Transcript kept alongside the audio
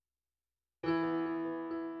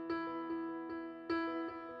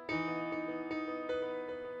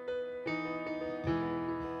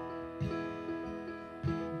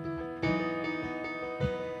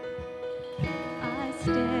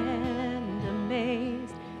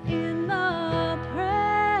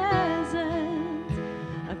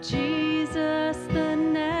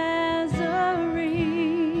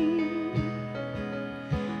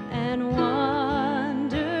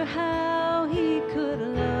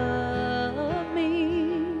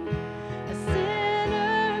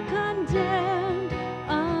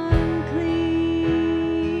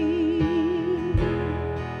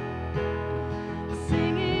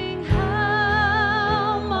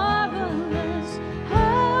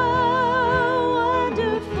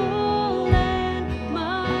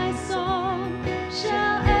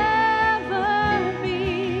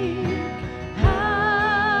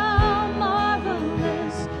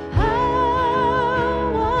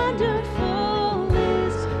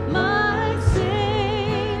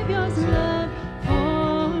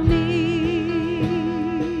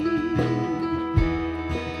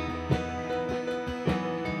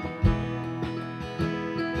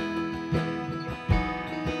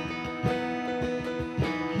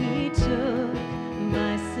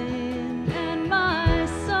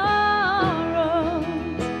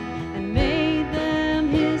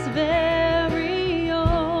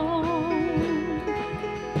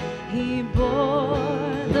He bore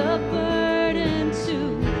the burden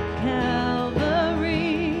to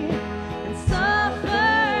Calvary and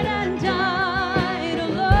suffered and died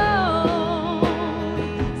alone,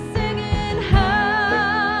 singing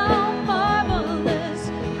how marvelous,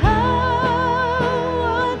 how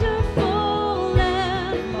wonderful,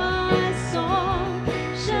 and my song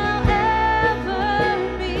shall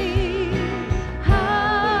ever be.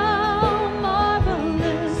 How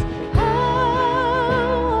marvelous, how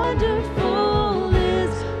wonderful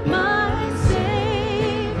is my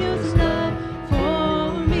Savior's love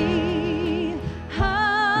for me.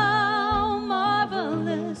 How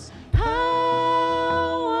marvelous,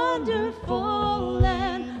 how wonderful,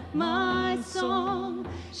 and my song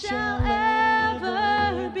shall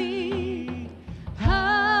ever be.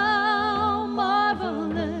 How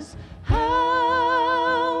marvelous,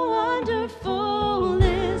 how wonderful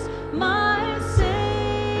is my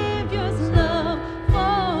Savior's love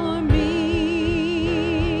for me.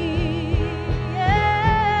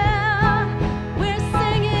 Yeah, we're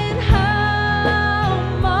singing how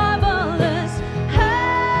marvelous,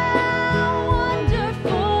 how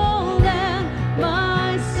wonderful, and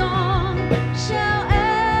my song shall